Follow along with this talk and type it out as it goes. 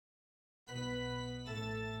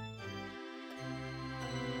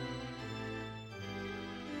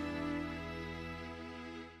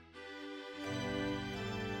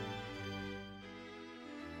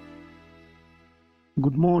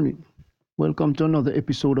Good morning. Welcome to another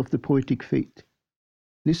episode of the Poetic Faith.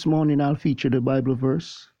 This morning I'll feature the Bible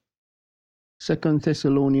verse, 2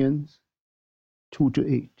 Thessalonians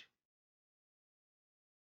 2-8.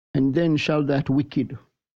 And then shall that wicked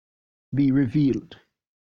be revealed,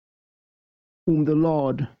 whom the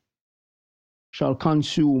Lord shall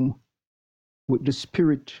consume with the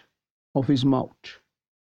spirit of his mouth,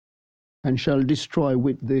 and shall destroy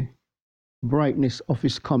with the brightness of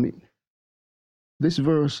his coming. This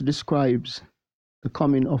verse describes the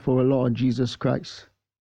coming of our Lord Jesus Christ,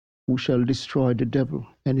 who shall destroy the devil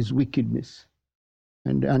and his wickedness,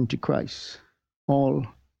 and the Antichrist. All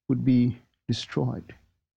would be destroyed.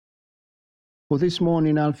 For this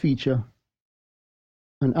morning, I'll feature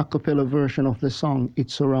an a cappella version of the song,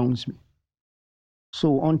 It Surrounds Me.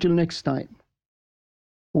 So until next time,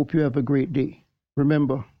 hope you have a great day.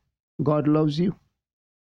 Remember, God loves you.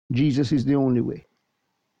 Jesus is the only way.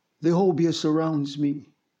 The phobia surrounds me.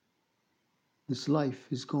 This life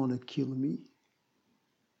is gonna kill me.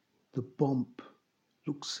 The bump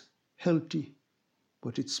looks healthy,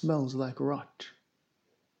 but it smells like rot.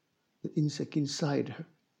 The insect inside her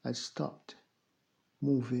has stopped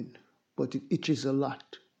moving, but it itches a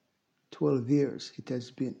lot. 12 years it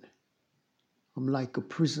has been. I'm like a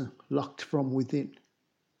prison locked from within.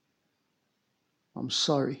 I'm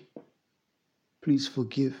sorry. Please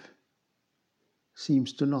forgive.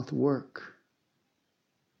 Seems to not work.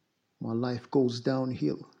 My life goes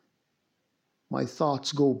downhill. My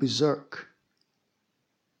thoughts go berserk.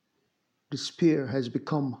 Despair has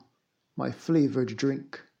become my flavored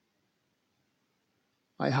drink.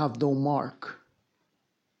 I have no mark,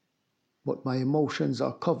 but my emotions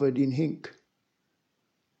are covered in ink.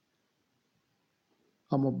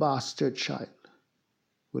 I'm a bastard child.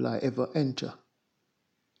 Will I ever enter?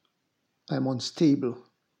 I'm unstable.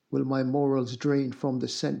 Will my morals drain from the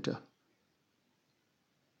center?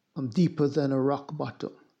 I'm deeper than a rock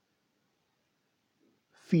bottom.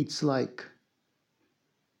 Feels like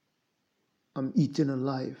I'm eaten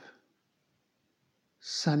alive.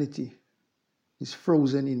 Sanity is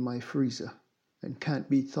frozen in my freezer and can't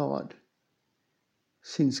be thawed.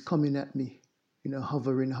 Sin's coming at me in a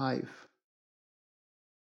hovering hive.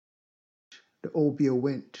 The obia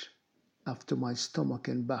went after my stomach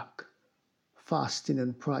and back, fasting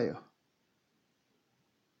and prayer.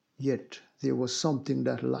 Yet there was something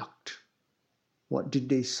that lacked. What did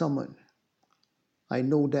they summon? I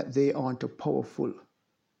know that they aren't as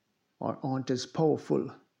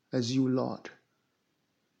powerful as you, Lord.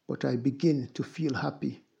 But I begin to feel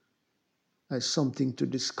happy as something to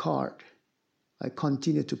discard. I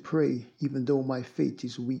continue to pray even though my faith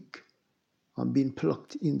is weak. I'm being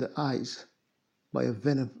plucked in the eyes by a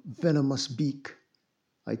venomous beak.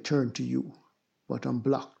 I turn to you, but I'm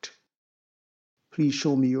blocked. Please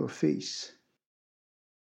show me your face.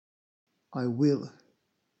 I will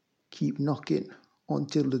keep knocking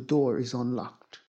until the door is unlocked.